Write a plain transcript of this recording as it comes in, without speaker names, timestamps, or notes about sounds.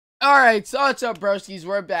Alright, so what's up, broskies?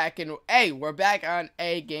 We're back, and hey, we're back on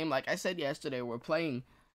a game. Like I said yesterday, we're playing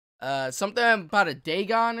something about a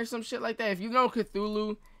Dagon or some shit like that. If you know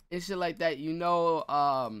Cthulhu and shit like that, you know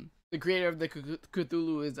the creator of the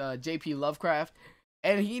Cthulhu is JP Lovecraft.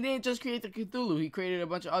 And he didn't just create the Cthulhu, he created a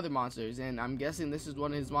bunch of other monsters, and I'm guessing this is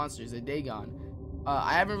one of his monsters, a Dagon.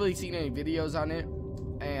 I haven't really seen any videos on it,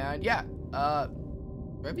 and yeah,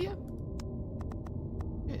 Revia?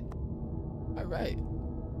 Alright.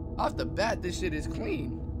 Off the bat, this shit is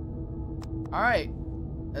clean. Alright,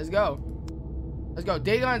 let's go. Let's go.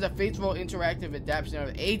 Dagon is a faithful interactive adaptation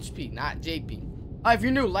of HP, not JP. If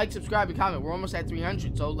you're new, like, subscribe, and comment. We're almost at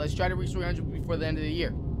 300, so let's try to reach 300 before the end of the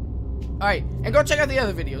year. Alright, and go check out the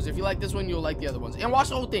other videos. If you like this one, you'll like the other ones. And watch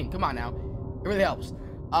the whole thing. Come on now. It really helps.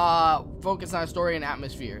 Focus on story and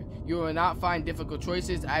atmosphere. You will not find difficult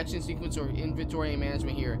choices, action sequence, or inventory and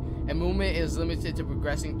management here. And movement is limited to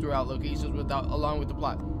progressing throughout locations along with the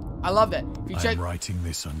plot. I love that. If you check, I'm writing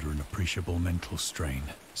this under an appreciable mental strain,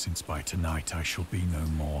 since by tonight I shall be no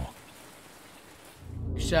more.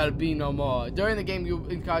 Shall be no more. During the game, you'll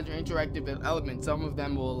encounter interactive elements. Some of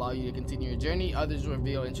them will allow you to continue your journey. Others will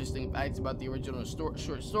reveal interesting facts about the original short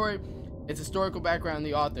story, its historical background, and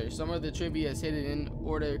the author. Some of the trivia is hidden. In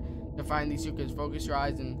order to find these secrets, focus your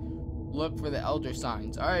eyes and look for the elder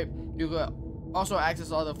signs. Alright, you can also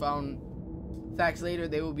access all the found facts later.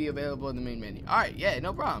 They will be available in the main menu. Alright, yeah,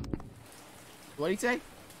 no problem. What'd he say?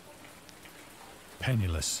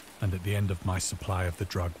 Penniless, and at the end of my supply of the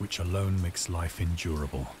drug which alone makes life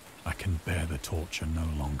endurable, I can bear the torture no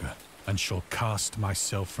longer, and shall cast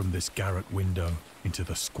myself from this garret window into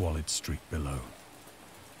the squalid street below.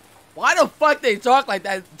 Why the fuck they talk like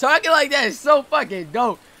that? Talking like that is so fucking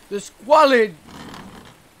dope. The squalid.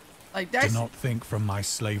 Like that's. Do not think from my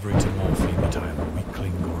slavery to morphine that I am a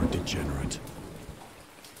weakling or a degenerate.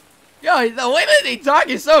 Yo, the way that they talk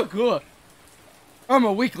is so cool. I'm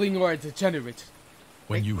a weakling or a degenerate.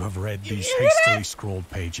 When you have read these hastily scrawled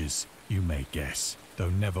pages, you may guess, though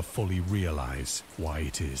never fully realize, why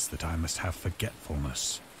it is that I must have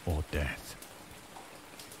forgetfulness or death.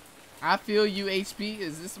 I feel you, HP.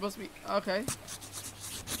 Is this supposed to be okay?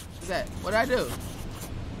 What's that? What'd I do?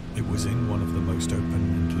 It was in one of the most open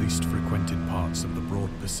and least frequented parts of the broad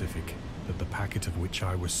Pacific that the packet of which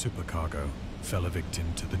I was supercargo fell a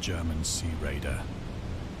victim to the German sea raider.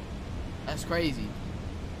 That's crazy.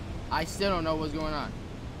 I still don't know what's going on.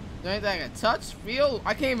 Is there anything I can touch, feel?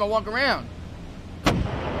 I can't even walk around.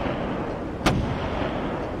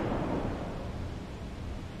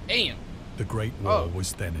 Damn. The Great War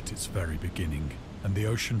was then at its very beginning, and the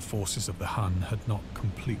ocean forces of the Hun had not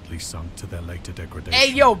completely sunk to their later degradation.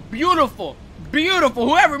 Hey, yo, beautiful. Beautiful.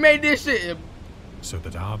 Whoever made this shit. So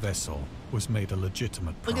that our vessel was made a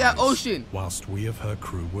legitimate prize. Look at that ocean. Whilst we of her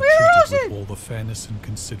crew were Look treated with all the fairness and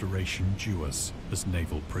consideration due us as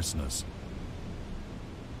naval prisoners.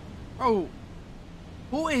 Bro,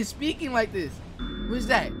 who is speaking like this? Who is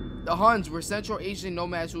that? The Huns were Central Asian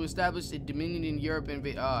nomads who established a dominion in Europe and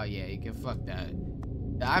oh yeah, you can fuck that.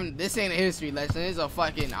 This ain't a history lesson. It's a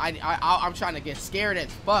fucking I'm trying to get scared as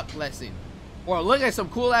fuck lesson. Or look at some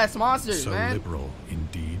cool ass monsters, man. So liberal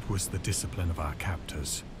indeed was the discipline of our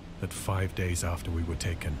captors that 5 days after we were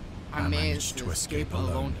taken, I managed to escape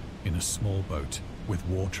alone in a small boat with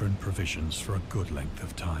water and provisions for a good length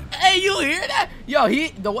of time. Hey, you hear that? Yo,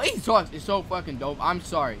 the way he talks is so fucking dope. I'm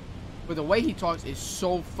sorry, but the way he talks is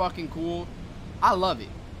so fucking cool. I love it.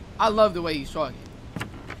 I love the way he's talking.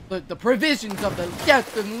 The provisions of the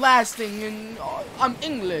death and lasting, and I'm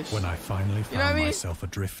English. When I finally found myself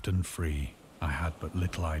adrift and free, I had but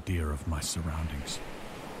little idea of my surroundings.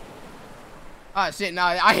 Ah, shit, nah,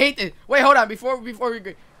 I hate this. Wait, hold on, before we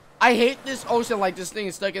agree. I hate this ocean, like this thing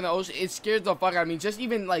is stuck in the ocean. It scares the fuck out of me. Just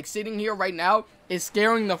even, like, sitting here right now is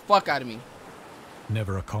scaring the fuck out of me.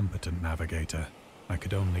 Never a competent navigator, I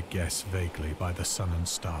could only guess vaguely by the sun and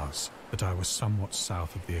stars that I was somewhat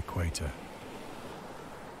south of the equator.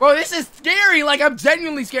 Bro, this is scary. Like, I'm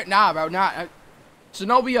genuinely scared. Nah, bro, nah.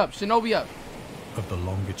 Shinobi up, Shinobi up. Of the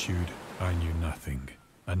longitude, I knew nothing,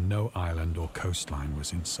 and no island or coastline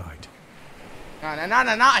was in sight. Nah,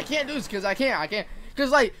 I can't do this because I can't. Because,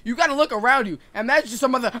 like, you got to look around you. Imagine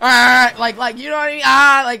some other, like, you know what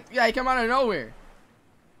I mean? Like, come out of nowhere.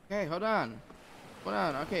 Okay, hold on.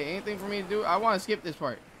 Okay, anything for me to do? I want to skip this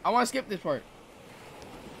part.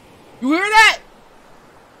 You hear that?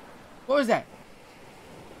 What was that?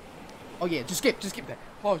 Oh, yeah, just skip that.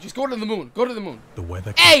 Oh, just go to the moon. The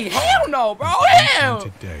weather. Hey, hell no, bro.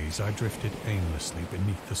 Hell. Days I drifted aimlessly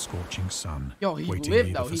beneath the scorching sun. Yo, he waiting lived,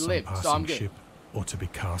 either though. for He some lived, so I'm passing good. ship or to be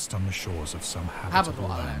cast on the shores of some habitable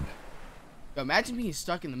land. Yo, imagine being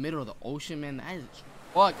stuck in the middle of the ocean, man. That is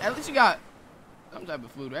Fuck, at least you got some type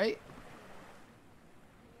of food, right?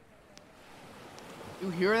 You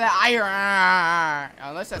hear that? I hear.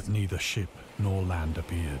 Unless that's. But neither ship nor land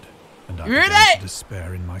appeared, and I You hear began that? to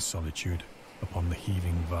despair in my solitude upon the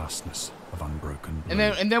heaving vastness of unbroken blue.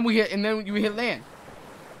 And then we hit land.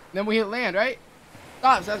 Then we hit land, right?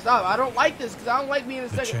 Stop. I don't like this because I don't like being in a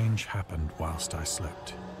The second. change happened whilst I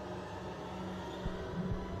slept.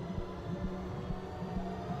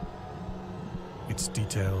 Its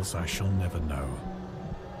details I shall never know.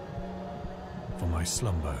 For my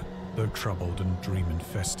slumber, though troubled and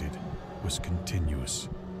dream-infested, was continuous.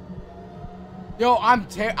 Yo, I'm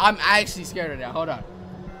actually scared of that. Hold on.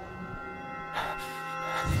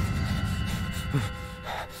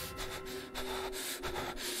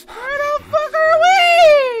 Where the fuck are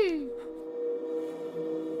we?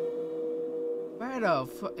 Where the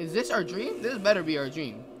fuck is this? Our dream? This better be our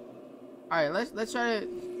dream. All right, let's try to.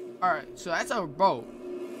 All right, so that's our boat,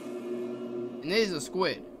 and this is a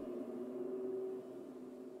squid.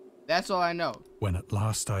 That's all I know. When at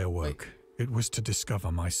last I awoke, it was to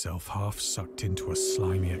discover myself half sucked into a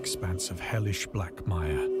slimy expanse of hellish black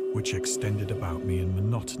mire, which extended about me in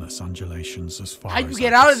monotonous undulations as far as How do you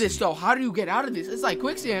get out of this, though? How do you get out of this? It's like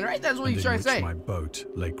quicksand, right? That's what you're trying to say. My boat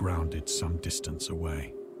lay grounded some distance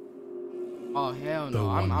away. Oh hell no! Though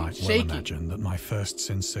one I'm might shaking. well imagine that my first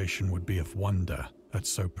sensation would be of wonder at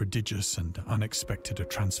so prodigious and unexpected a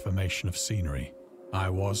transformation of scenery, I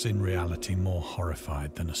was in reality more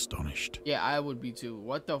horrified than astonished. Yeah, I would be too.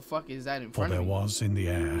 What the fuck is that in For front of there me? was in the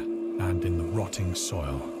air and in the rotting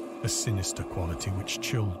soil a sinister quality which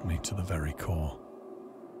chilled me to the very core.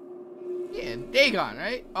 Yeah, Dagon,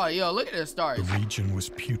 right? Oh, yo, look at the stars. The region was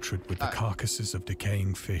putrid with the carcasses of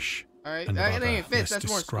decaying fish, All right, and that other ain't fish. less That's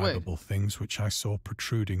more squid. describable things which I saw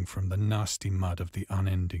protruding from the nasty mud of the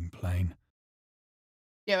unending plain.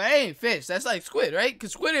 Yeah, but that ain't fish. That's like squid, right?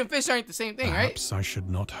 Because squid and fish aren't the same thing, right? Perhaps I should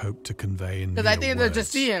not hope to convey in 'Cause mere I think they're just words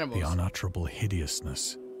sea animals. the unutterable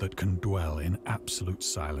hideousness that can dwell in absolute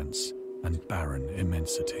silence and barren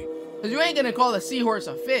immensity. Because you ain't gonna call a seahorse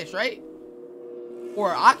a fish, right?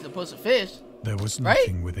 Or an octopus a fish. There was Right?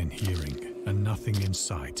 nothing within hearing, and nothing in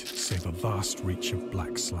sight, save a vast reach of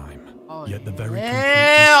black slime. Oh, Yet the very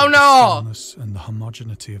hell completeness of the no! stillness and the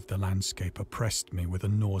homogeneity of the landscape oppressed me with a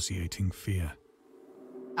nauseating fear.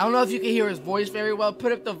 I don't know if you can hear his voice very well.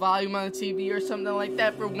 Put up the volume on the TV or something like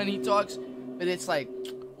that for when he talks. But it's like,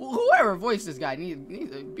 whoever voiced this guy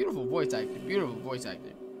needs a beautiful voice actor. Beautiful voice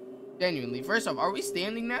actor. Genuinely. First off, are we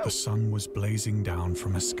standing now? The sun was blazing down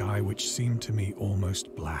from a sky which seemed to me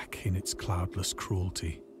almost black in its cloudless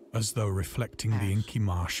cruelty, as though reflecting the inky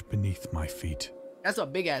marsh beneath my feet. That's a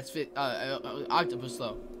big ass octopus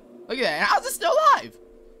though. Look at that. How's it still alive?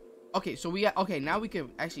 Okay, so now we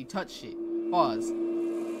can actually touch shit. Pause.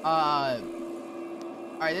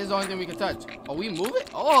 Alright, this is the only thing we can touch. Oh, we move it?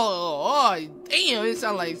 Oh, damn, it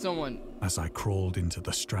sounds like someone. As I crawled into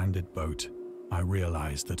the stranded boat, I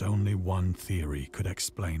realized that only one theory could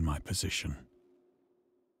explain my position.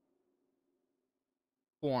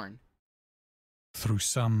 Born. Through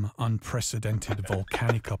some unprecedented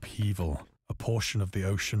volcanic upheaval, a portion of the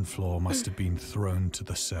ocean floor must have been thrown to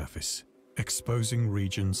the surface, exposing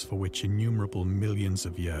regions for which innumerable millions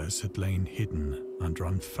of years had lain hidden under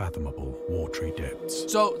unfathomable watery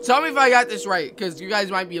depths. So, tell me if I got this right, because you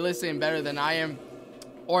guys might be listening better than I am,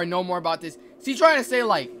 or know more about this. Is he trying to say,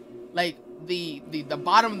 like the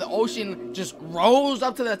bottom of the ocean just rose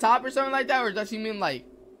up to the top or something like that? Or does he mean, like,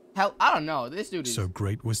 hell, I don't know. This dude is... So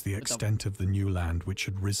great was the extent of the new land which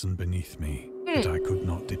had risen beneath me, that I could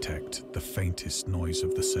not detect the faintest noise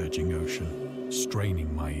of the surging ocean,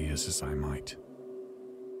 straining my ears as I might.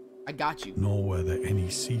 I got you. Nor were there any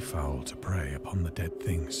seafowl to prey upon the dead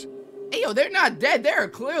things. Hey, yo, they're not dead. They're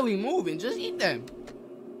clearly moving. Just eat them.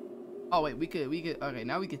 Oh, wait, we could, okay,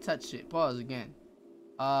 now we can touch shit. Pause again.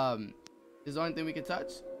 Is the only thing we can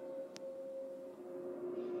touch?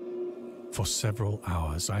 For several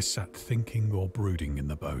hours I sat thinking or brooding in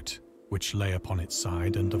the boat, which lay upon its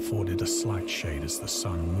side and afforded a slight shade as the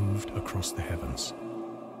sun moved across the heavens.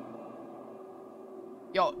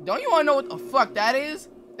 Yo, don't you want to know what the fuck that is?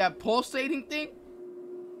 That pulsating thing?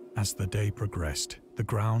 As the day progressed, the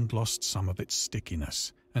ground lost some of its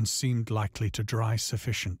stickiness and seemed likely to dry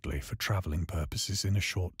sufficiently for traveling purposes in a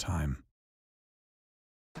short time.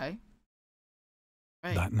 Okay.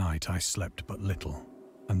 Right. That night I slept but little,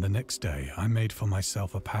 and the next day I made for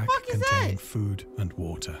myself a pack What the fuck is containing that? food and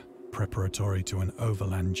water, preparatory to an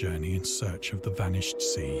overland journey in search of the vanished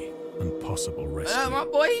sea and possible rescue. My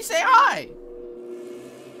boy, he say hi.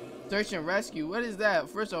 Search and rescue. What is that?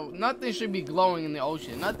 First of all, nothing should be glowing in the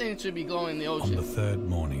ocean. Nothing should be glowing in the On ocean. the third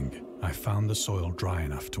morning, I found the soil dry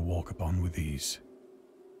enough to walk upon with ease.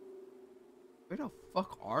 Where the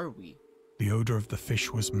fuck are we? The odor of the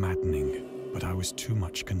fish was maddening, but I was too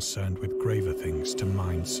much concerned with graver things to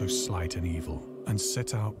mind so slight an evil, and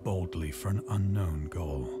set out boldly for an unknown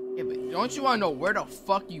goal. Yeah, but don't you want to know where the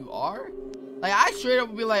fuck you are? Like, I straight up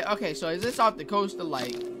would be like, okay, so is this off the coast of,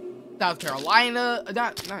 like, South Carolina?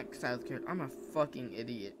 Not South Carolina. I'm a fucking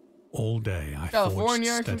idiot. All day I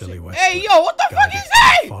California forged steadily westward. Hey, yo, what the fuck is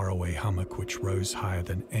that? A faraway hummock which rose higher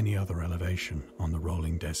than any other elevation on the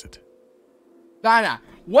rolling desert. Nah.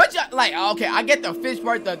 What you, like, okay, I get the fish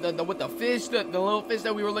part, the with the fish, the little fish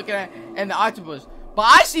that we were looking at, and the octopus. But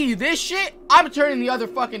I see this shit, I'm turning the other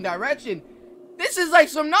fucking direction. This is like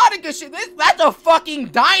some Nautica shit. That's a fucking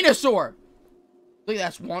dinosaur. Look,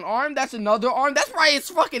 that's one arm, that's another arm, that's probably its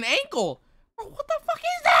fucking ankle. Bro, what the fuck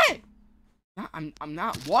is that? I'm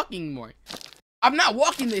not walking anymore. I'm not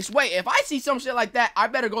walking this way. If I see some shit like that, I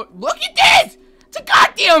better go. Look at this! It's a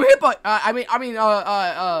goddamn hippo.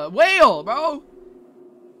 Whale, bro.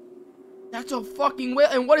 That's a fucking whale.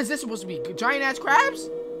 And what is this supposed to be? Giant ass crabs?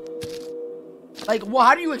 Like, well,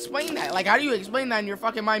 how do you explain that? Like, how do you explain that in your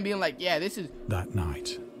fucking mind being like, yeah, this is... That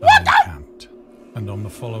night, what I encamped, and on the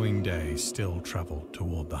following day still traveled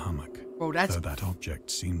toward the hummock. Bro, that's... Though that object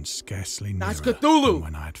seemed scarcely nearer that's Cthulhu. than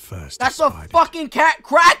when I had first That's espied a fucking cat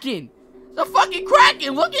kraken. The fucking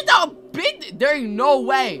kraken. Look at how big... There ain't no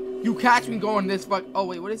way you catch me going this fuck... Oh,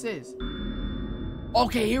 wait, what is this?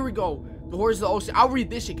 Okay, here we go. The Horrors of the Ocean. I'll read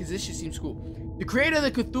this shit because this shit seems cool. The creator of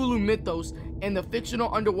the Cthulhu mythos and the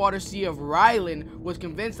fictional underwater sea of Ryland was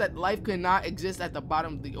convinced that life could not exist at the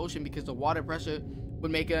bottom of the ocean because the water pressure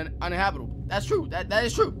would make it uninhabitable. That's true. That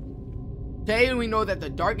is true. Today we know that the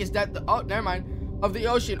darkest depths of the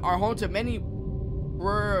ocean are home to many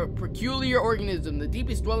peculiar organisms. The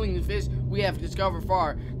deepest dwelling of fish we have discovered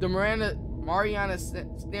far, the Mariana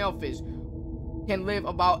snailfish, can live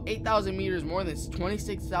about 8,000 meters, more than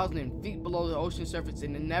 26,000 feet below the ocean surface,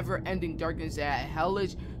 in a never-ending darkness at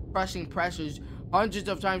hellish, crushing pressures, hundreds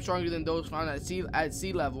of times stronger than those found at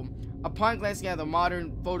sea level. Upon glancing at the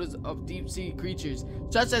modern photos of deep-sea creatures,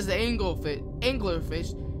 such as the anglerfish,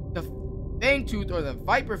 the fangtooth or the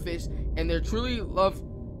viperfish, and their truly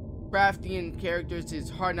Lovecraftian characters, it's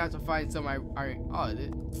hard not to find some yeah,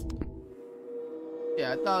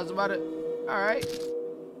 I thought it was about it. Alright.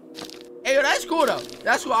 Hey, yo, that's cool though.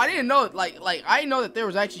 That's cool. I didn't know, like I didn't know that there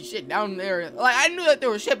was actually shit down there. Like, I knew that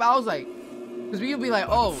there was shit, but I was like, because we would be like,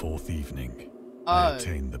 oh. By the fourth evening, I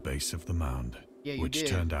attained the base of the mound, yeah, you which did.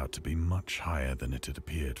 Turned out to be much higher than it had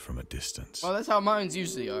appeared from a distance. Well, that's how mountains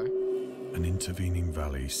usually are. An intervening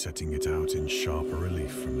valley setting it out in sharper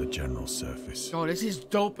relief from the general surface. Oh, this is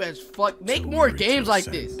dope as fuck. Make more games like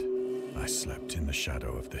this. I slept in the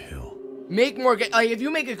shadow of the hill. Make more games. Like, if you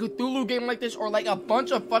make a Cthulhu game like this, or like a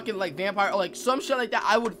bunch of fucking like vampire, or like some shit like that,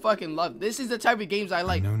 I would fucking love. This is the type of games I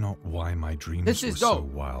like. I know not why my dreams were so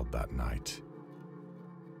wild that night.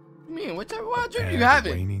 I mean, what type of wild dream you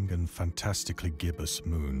having? The waning and fantastically gibbous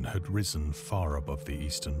moon had risen far above the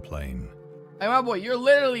eastern plain. Hey, my boy, you're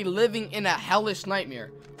literally living in a hellish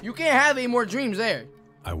nightmare. You can't have any more dreams there.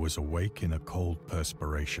 I was awake in a cold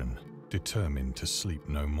perspiration, determined to sleep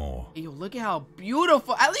no more. Hey, yo, look at how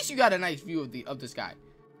beautiful. At least you got a nice view of the sky.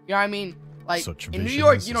 You know what I mean? Like, in New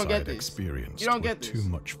York, you don't get this. You don't get this. Too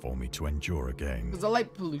much for me to endure again. Because of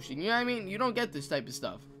light pollution. You know what I mean? You don't get this type of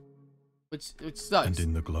stuff. Which sucks. And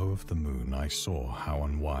in the glow of the moon, I saw how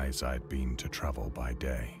unwise I had been to travel by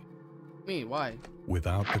day. Me? Why?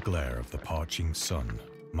 Without the glare of the parching sun,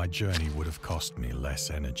 my journey would have cost me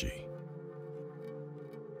less energy.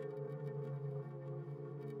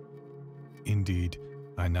 Indeed,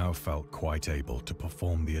 I now felt quite able to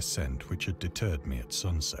perform the ascent which had deterred me at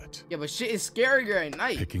sunset. Yeah, but shit is scarier at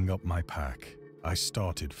night. Picking up my pack, I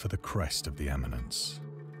started for the crest of the eminence.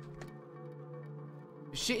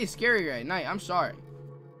 Shit is scarier at night. I'm sorry.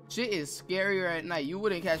 Shit is scarier at night. You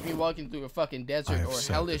wouldn't catch me walking through a fucking desert or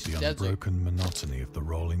hellish desert. The unbroken monotony of the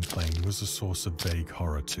rolling plain was a source of vague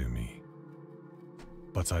horror to me.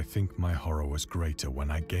 But I think my horror was greater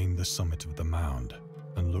when I gained the summit of the mound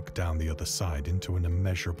and looked down the other side into an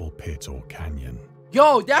immeasurable pit or canyon.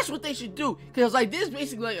 Yo, that's what they should do. Because, like, this is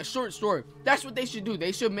basically like a short story. That's what they should do.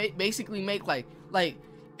 They should basically make, like,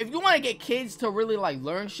 if you want to get kids to really, like,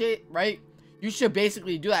 learn shit, right? You should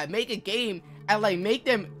basically do that. Make a game and, like, make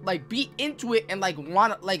them, like, be into it and, like,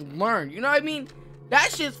 want to, like, learn. You know what I mean?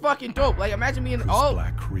 That shit's fucking dope. Like, imagine me in whose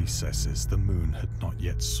black recesses the moon had not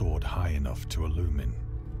yet soared high enough to illumine.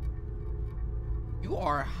 You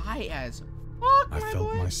are high as fuck, I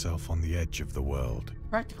felt myself on the edge of the world.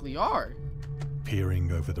 Practically are.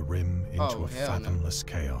 peering over the rim into Oh, a hell no. fathomless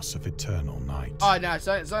chaos of eternal night. Oh, no,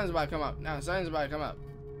 sun's about to come up. No, sun's about to come up.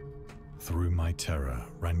 Through my terror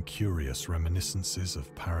ran curious reminiscences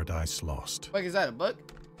of Paradise Lost. Like, is that a book?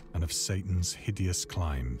 And of Satan's hideous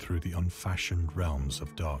climb through the unfashioned realms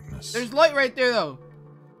of darkness. There's light right there, though.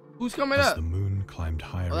 Who's coming As up? the moon climbed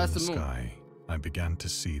higher in that's the the moon. sky, I began to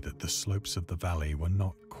see that the slopes of the valley were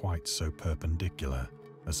not quite so perpendicular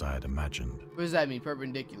as I had imagined. What does that mean,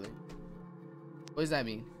 perpendicular? What does that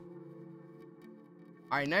mean?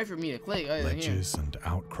 Alright, now for me to click. Oh, Ledges and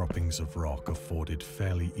outcroppings of rock afforded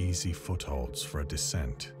fairly easy footholds for a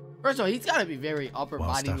descent. First of all, he's got to be very upper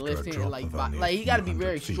Whilst body after a lifting, drop like of only a he few got to be hundred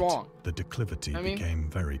very feet, strong. the declivity became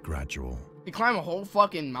very gradual. You climb a whole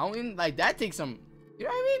fucking mountain, like that takes some. You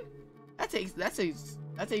know what I mean? That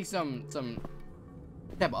takes some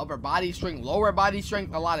type of upper body strength, lower body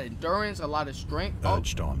strength, a lot of endurance, a lot of strength.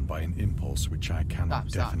 Urged on by an impulse which I cannot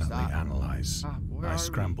definitely analyze, I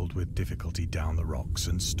scrambled with difficulty down the rocks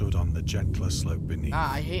and stood on the gentler slope beneath.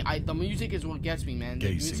 The music is what gets me, man. The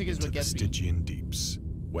music is what gets me. Gazing into the Stygian deeps,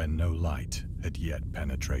 where no light had yet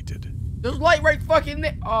penetrated. There's light right fucking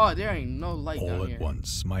there. Oh, there ain't no light down here. All at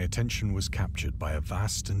once, my attention was captured by a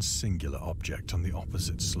vast and singular object on the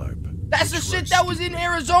opposite slope. That's the shit that was in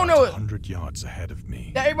Arizona. 100 yards ahead of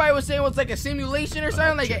me. That everybody was saying was like a simulation or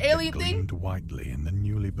something, like an alien thing. Gleamed whitely in the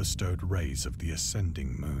newly bestowed rays of the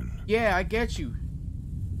ascending moon. Yeah, I get you.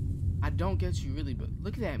 I don't get you really, but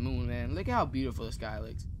look at that moon, man. Look at how beautiful the sky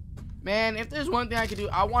looks. Man, if there's one thing I could do,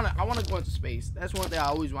 I wanna go into space. That's one thing I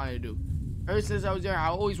always wanted to do. Ever since I was there, I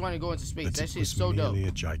always wanted to go into space. That shit's so dope. Merely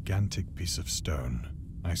a gigantic piece of stone,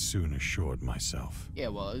 I soon assured myself. Yeah,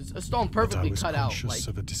 well, it's a stone perfectly cut out. I was conscious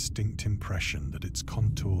of a distinct impression that its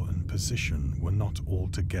contour and position were not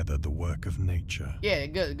altogether the work of nature. Yeah,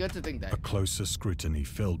 good to think that. A closer scrutiny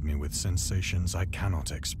filled me with sensations I cannot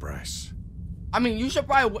express. I mean, you should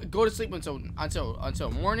probably go to sleep until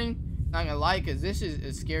morning. Not gonna lie, because this is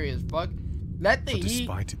as scary as fuck. Let the heat.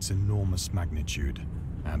 Despite its enormous magnitude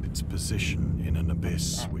and its position in an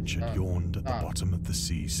abyss which had yawned at the bottom of the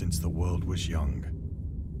sea since the world was young,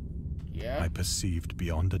 I perceived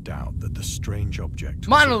beyond a doubt that the strange object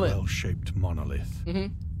was a well-shaped monolith,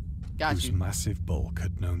 whose massive bulk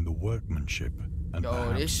had known the workmanship and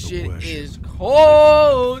perhaps this shit the worship is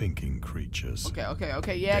cold. of thinking creatures.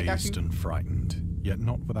 Okay, yeah, I got you. Dazed and frightened, yet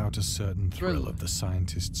not without a certain thrill of the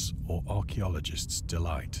scientist's or archaeologist's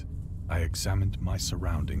delight, I examined my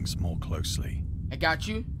surroundings more closely. I got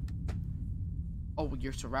you. Oh,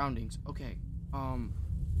 your surroundings. Okay.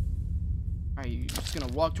 Are you just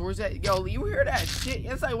gonna walk towards that? Yo, you hear that shit?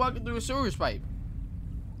 It's like walking through a sewage pipe.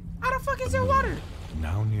 How the fuck is there water?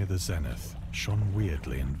 Now near the zenith, shone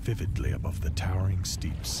weirdly and vividly above the towering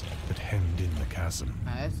steeps that hemmed in the chasm.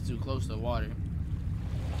 That's too close to the water.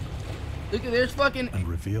 Look at there's fucking. And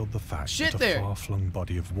revealed the fact that a far-flung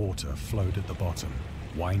body of water flowed at the bottom,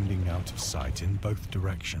 winding out of sight in both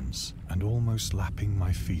directions, and almost lapping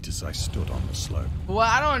my feet as I stood on the slope. What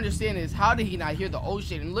I don't understand is how did he not hear the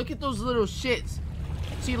ocean? And look at those little shits.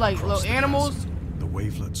 See, like little animals? Chasm, the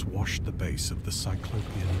wavelets washed the base of the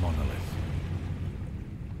Cyclopean monolith,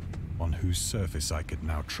 on whose surface I could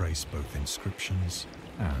now trace both inscriptions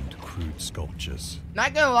and crude sculptures.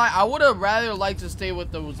 Not gonna lie, I would have rather liked to stay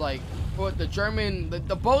with those, like, with the German,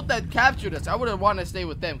 the boat that captured us. I would have wanted to stay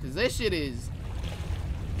with them, because this shit is.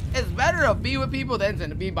 It's better to be with people than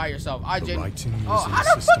to be by yourself. How the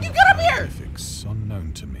fuck you get up here?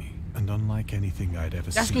 Unknown to me, and unlike anything I'd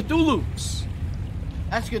ever seen. That's Cthulhu.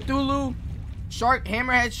 That's Cthulhu. Shark,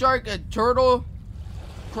 hammerhead shark, a turtle,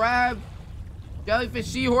 crab, jellyfish,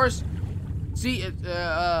 seahorse,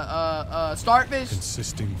 starfish.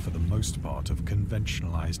 Consisting for the most part of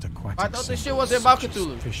conventionalized aquatic. I thought this shit wasn't about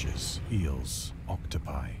Cthulhu. Fishes, eels,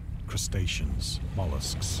 octopi, crustaceans,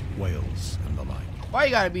 mollusks, whales, and the like. Why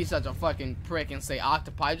you gotta be such a fucking prick and say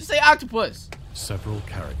octopi? Just say octopus. Several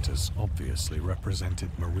characters obviously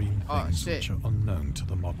represented marine things which are unknown to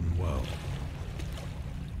the modern world.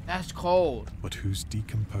 That's cold. But whose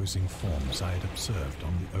decomposing forms I had observed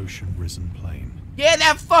on the ocean-risen plain. Yeah,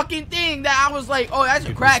 that fucking thing that I was like, oh, that's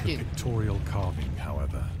a kraken. It was the pictorial carving,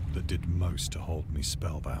 however, that did most to hold me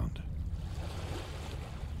spellbound.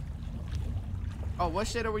 Oh, what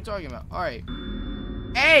shit are we talking about? All right.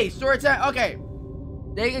 Hey, story time. Okay.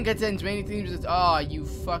 Dagon contains many themes. Oh, you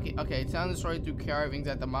fucking. Okay, telling the story through carvings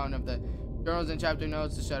at the mountain of the journals and chapter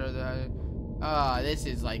notes to shadow the. This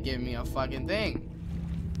is like giving me a fucking thing.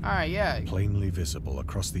 Alright, yeah. Plainly visible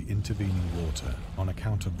across the intervening water, on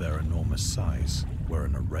account of their enormous size, were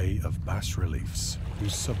an array of bas-reliefs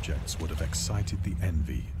whose subjects would have excited the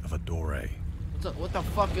envy of a doré. What the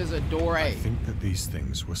fuck is a door? I think that these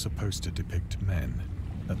things were supposed to depict men,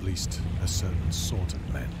 at least a certain sort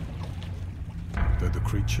of men. Though the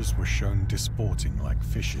creatures were shown disporting like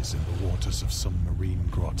fishes in the waters of some marine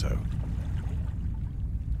grotto.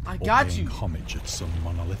 I got or paying you. homage at some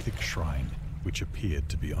monolithic shrine, which appeared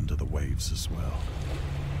to be under the waves as well.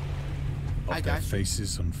 Of their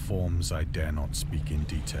faces and forms I dare not speak in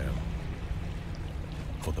detail,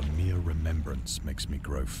 for the mere remembrance makes me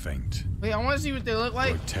grow faint. Wait, I want to see what they look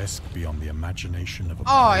like. Grotesque beyond the imagination of a...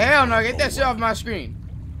 Oh, hell no. Get that shit off my screen.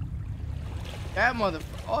 That motherfucker.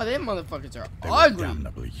 Oh, them motherfuckers are ugly. They were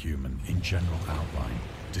damnably human in general outline,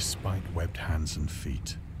 despite webbed hands and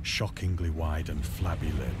feet, shockingly wide and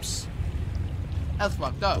flabby lips. That's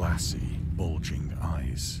fucked up. Glassy, bulging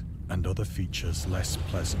eyes, and other features less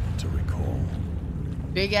pleasant to recall.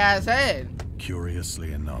 Big ass head.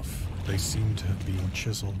 Curiously enough, they seem to have been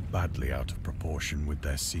chiseled badly out of proportion with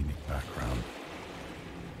their scenic background.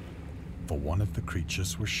 For one of the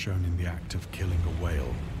creatures was shown in the act of killing a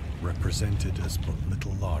whale, represented as but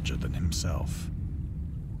little larger than himself.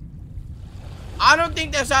 I don't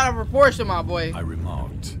think that's out of proportion, my boy. I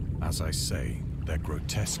remarked, as I say, their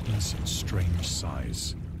grotesqueness and strange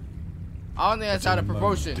size. I don't think that's out of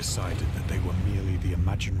proportion. Decided that they were merely the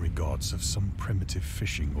imaginary gods of some primitive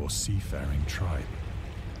fishing or seafaring tribe.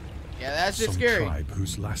 Yeah, that's just some scary. Tribe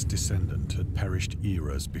whose last descendant had perished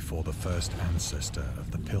eras before the first ancestor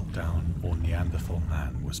of the Piltdown or Neanderthal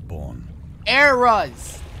man was born.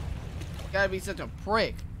 Eras! Gotta be such a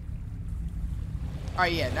prick.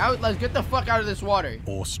 Alright, yeah, now let's get the fuck out of this water.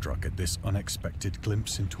 Awestruck at this unexpected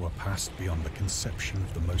glimpse into a past beyond the conception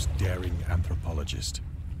of the most daring anthropologist,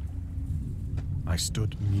 I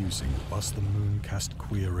stood musing whilst the moon cast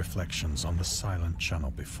queer reflections on the silent channel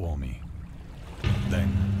before me.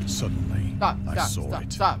 Then, suddenly, I saw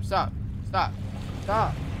it. Stop.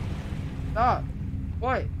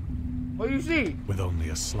 What? What do you see? With only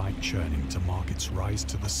a slight churning to mark its rise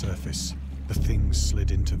to the surface, the thing slid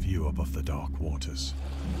into view above the dark waters.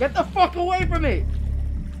 Get the fuck away from it!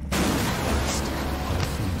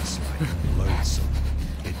 Polyphemus-like and loathsome,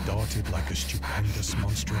 it darted like a stupendous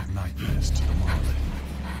monster of nightmares to the marlin.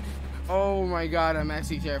 Oh my god, I'm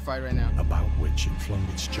actually terrified right now. About which it flung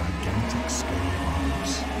its gigantic scaly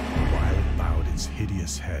arms, while it bowed its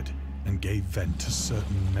hideous head and gave vent to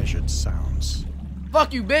certain measured sounds.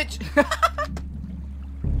 Fuck you, bitch!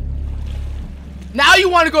 Now you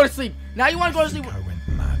want to go to sleep! Now you want to go to sleep! I went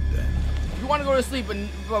mad then. You want to go to sleep and...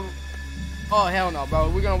 Oh, hell no, bro.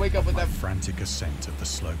 We're gonna wake up with that... frantic ascent of the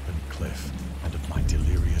slope and cliff, and of my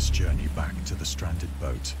delirious journey back to the stranded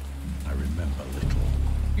boat, I remember little.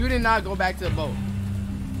 You did not go back to the boat.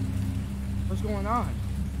 What's going on?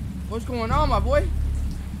 What's going on, my boy?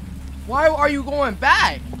 Why are you going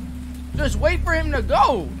back? Just wait for him to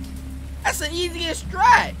go. That's the easiest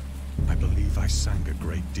strat. I believe I sang a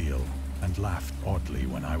great deal and laughed oddly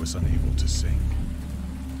when I was unable to sing.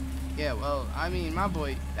 Yeah, well, I mean, my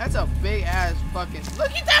boy, that's a big ass fucking...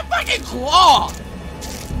 Look at that fucking claw!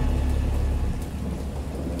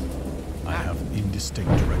 I have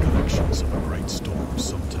indistinct recollections of a great storm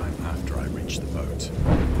sometime after I reached the boat.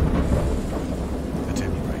 At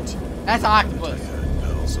any rate, that's octopus. I heard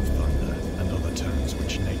pearls of thunder and other tones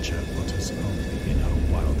which nature utters only in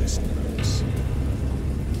her wildest moods.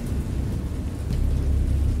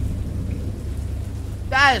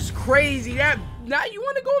 That is crazy. Now you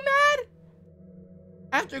want to go mad?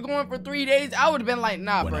 After going for 3 days, I would have been like,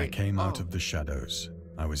 nah, bro. When I came out of the shadows,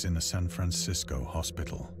 I was in a San Francisco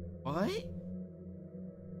hospital. What?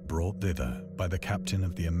 Brought thither by the captain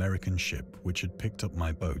of the American ship which had picked up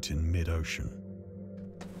my boat in mid-ocean.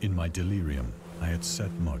 In my delirium, I had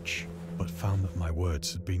said much, but found that my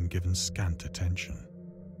words had been given scant attention.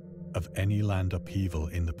 Of any land upheaval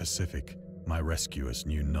in the Pacific, my rescuers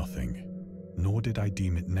knew nothing, nor did I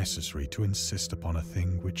deem it necessary to insist upon a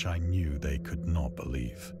thing which I knew they could not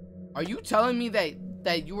believe. Are you telling me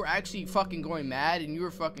that you were actually fucking going mad and you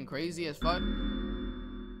were fucking crazy as fuck?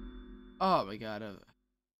 Oh my god.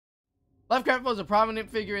 Lovecraft was a prominent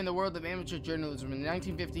figure in the world of amateur journalism. In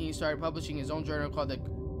 1915, he started publishing his own journal called The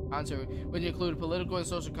Concert, which included political and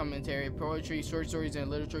social commentary, poetry, short stories,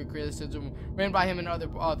 and literary criticism written by him and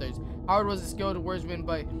other authors. Howard was a skilled wordsman,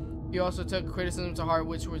 but he also took criticism to heart,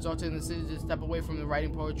 which resulted in the decision to step away from the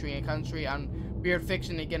writing poetry and concentrate on weird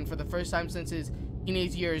fiction again. For the first time since his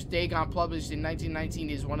teenage years, Dagon, published in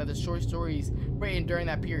 1919, is one of the short stories written during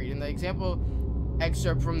that period. In the example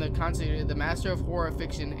excerpt from the concert, the master of horror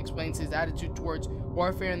fiction explains his attitude towards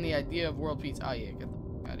warfare and the idea of world peace. Oh yeah, get the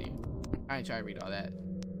fuck out of here. I ain't trying to read all that.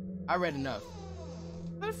 I read enough.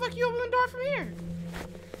 How the fuck you open the door from here?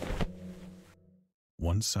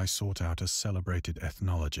 Once I sought out a celebrated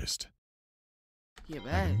ethnologist Yeah,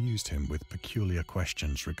 and amused him with peculiar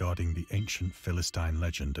questions regarding the ancient Philistine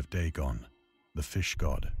legend of Dagon, the fish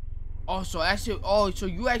god. Oh, so actually, so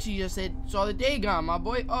you actually just saw the Dagon, my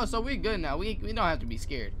boy. Oh, so we're good now. We don't have to be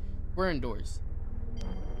scared. We're indoors.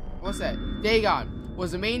 What's that? Dagon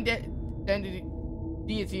was the main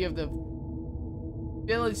deity of the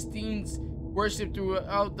Philistines, worshipped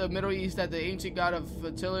throughout the Middle East as the ancient god of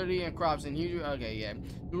fertility and crops. And Hebrew, okay, yeah.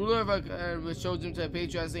 The ruler of was chosen to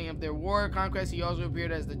patriarch of their war conquest. He also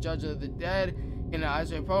appeared as the judge of the dead in the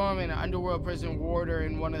Isaiah poem, and an underworld prison warder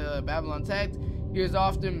in one of the Babylon texts. He was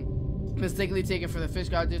often mistakenly taken for the fish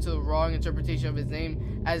god due to the wrong interpretation of his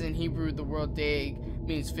name, as in Hebrew the word Dag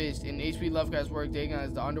means fish. In H.P. Lovecraft's work, Dagon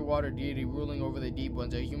is the underwater deity ruling over the deep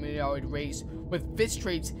ones, a humanoid race with fish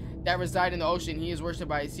traits that reside in the ocean. He is worshipped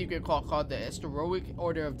by a secret cult called the Asteroic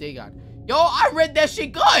Order of Dagon. Yo, I read that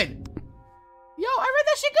shit good! Yo, I read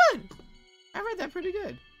that shit good! I read that pretty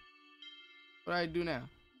good. What do I do now?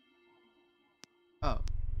 Oh.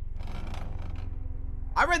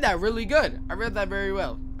 I read that really good. I read that very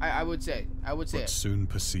well. I would say. But soon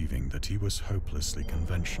perceiving that he was hopelessly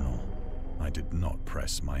conventional, I did not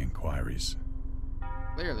press my inquiries.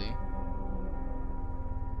 Clearly.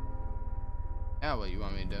 Now what you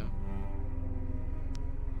want me to do?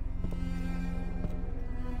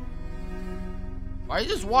 Why are you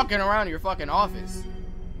just walking around your fucking office?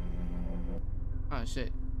 Oh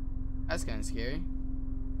shit. That's kind of scary.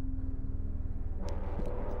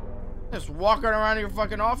 Just walking around your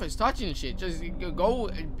fucking office, touching shit. Just go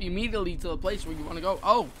immediately to the place where you want to go.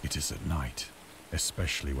 Oh. It is at night,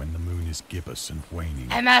 especially when the moon is gibbous and waning.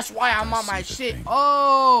 And that's why I'm on my shit.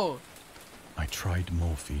 Oh. I tried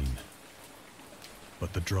morphine,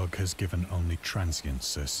 but the drug has given only transient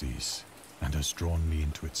surcease and has drawn me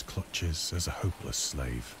into its clutches as a hopeless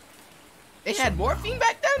slave. They had morphine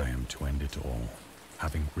back then? I am to end it all,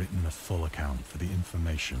 having written a full account for the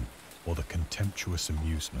information or the contemptuous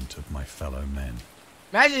amusement of my fellow men.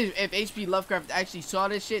 Imagine if H.P. Lovecraft actually saw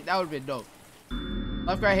this shit. That would have been dope.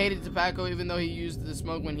 Lovecraft hated tobacco even though he used the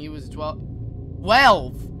smoke when he was 12.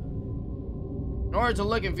 In order to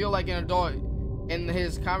look and feel like an adult. In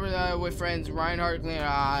his conversation with friends, Reinhardt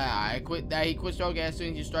claimed he quit smoking as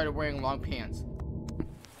soon as he started wearing long pants.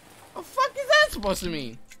 What the fuck is that supposed to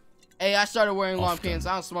mean? Hey, I started wearing long pants.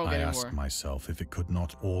 I don't smoke anymore. I ask myself if it could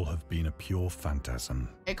not all have been a pure phantasm.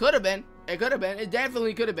 It could have been. It could have been. It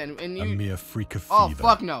definitely could have been. And a mere freak of fever. Oh,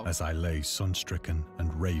 fuck no. As I lay sun-stricken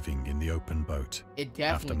and raving in the open boat. It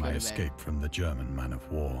definitely after my escape from the German man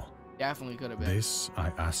of war. Definitely could have been. This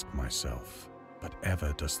I ask myself, but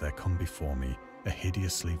ever does there come before me a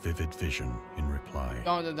hideously vivid vision in reply.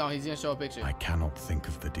 No, he's gonna show a picture. I cannot think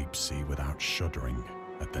of the deep sea without shuddering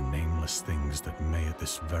at the nameless things that may at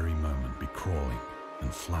this very moment be crawling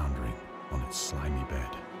and floundering on its slimy bed,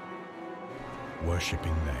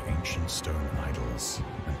 worshipping their ancient stone idols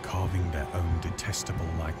and carving their own detestable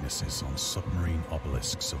likenesses on submarine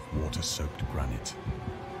obelisks of water-soaked granite.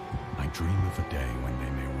 I dream of a day when they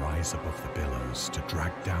may rise above the billows to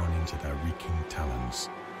drag down into their reeking talons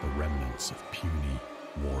the remnants of puny,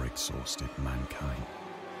 war-exhausted mankind.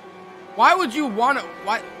 Why would you want to?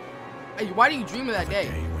 Why do you dream of that day?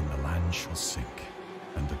 A day when the land shall sink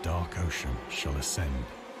and the dark ocean shall ascend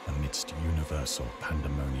amidst universal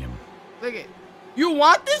pandemonium. Look at you.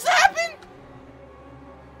 Want this to happen?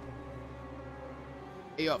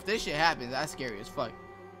 Hey, yo, if this shit happens, that's scary as fuck.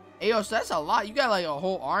 Hey, yo, so that's a lot. You got like a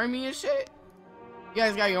whole army and shit. You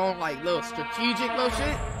guys got your own like little strategic little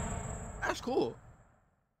shit. That's cool.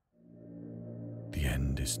 The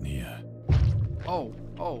end is near. Oh,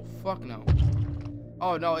 fuck no.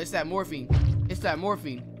 Oh no, it's that morphine. It's that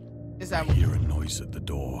morphine. I hear a noise at the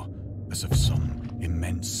door, as of some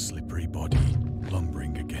immense slippery body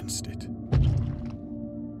lumbering against it.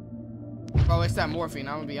 Bro, it's that morphine.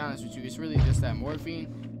 I'm gonna be honest with you. It's really just that morphine.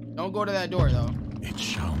 Don't go to that door though. It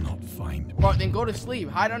shall not find me. Bro, then go to sleep.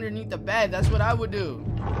 Hide underneath the bed. That's what I would do.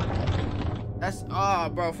 That's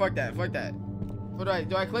bro, fuck that. What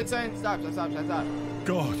do I click something? Stop.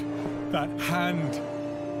 God, that hand.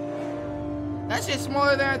 That shit's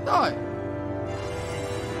smaller than I thought.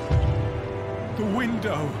 The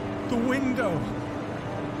window.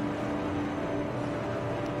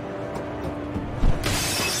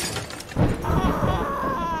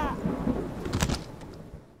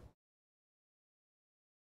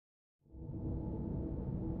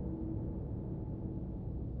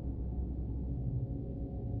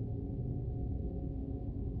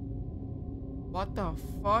 What the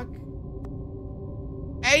fuck?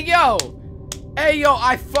 Hey yo,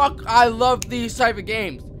 I love these type of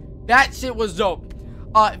games. That shit was dope.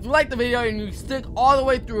 If you like the video and you stick all the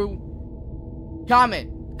way through, comment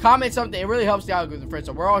something. It really helps the algorithm, friends.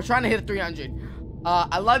 So we're all trying to hit 300.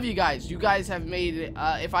 I love you guys. You guys have made it.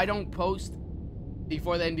 If I don't post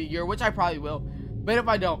before the end of the year, which I probably will, but if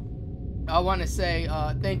I don't, I want to say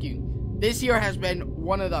thank you. This year has been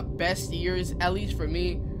one of the best years, at least for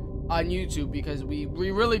me, on YouTube, because we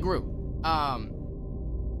really grew. I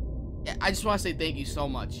just want to say thank you so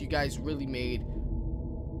much. You guys really made,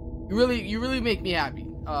 you really make me happy.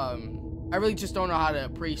 I really just don't know how to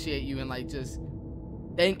appreciate you, and like, just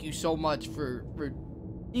thank you so much for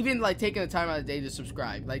even like taking the time out of the day to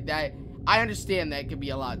subscribe. Like that, I understand that could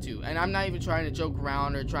be a lot too, and I'm not even trying to joke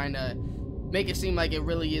around or trying to make it seem like it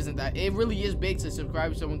really isn't that. It really is big to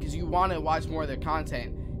subscribe to someone, because you want to watch more of their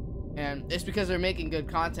content, and it's because they're making good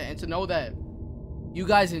content. And to know that you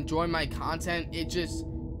guys enjoy my content,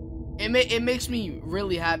 it makes me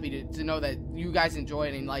really happy to know that you guys enjoy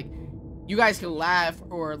it, and like you guys can laugh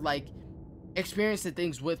or like experience the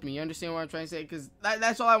things with me. You understand what I'm trying to say? Because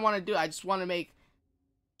that's all I want to do. I just want to make,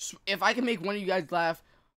 if I can make one of you guys laugh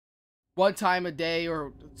one time a day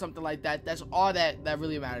or something like that, that's all that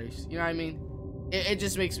really matters. You know what I mean? It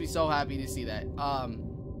just makes me so happy to see that.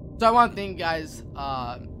 So I want to thank you guys,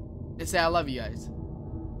 and say I love you guys.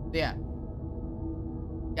 Yeah,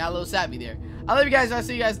 got a little sappy there. I love you guys. I'll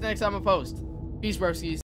see you guys next time I post. Peace, Broskis.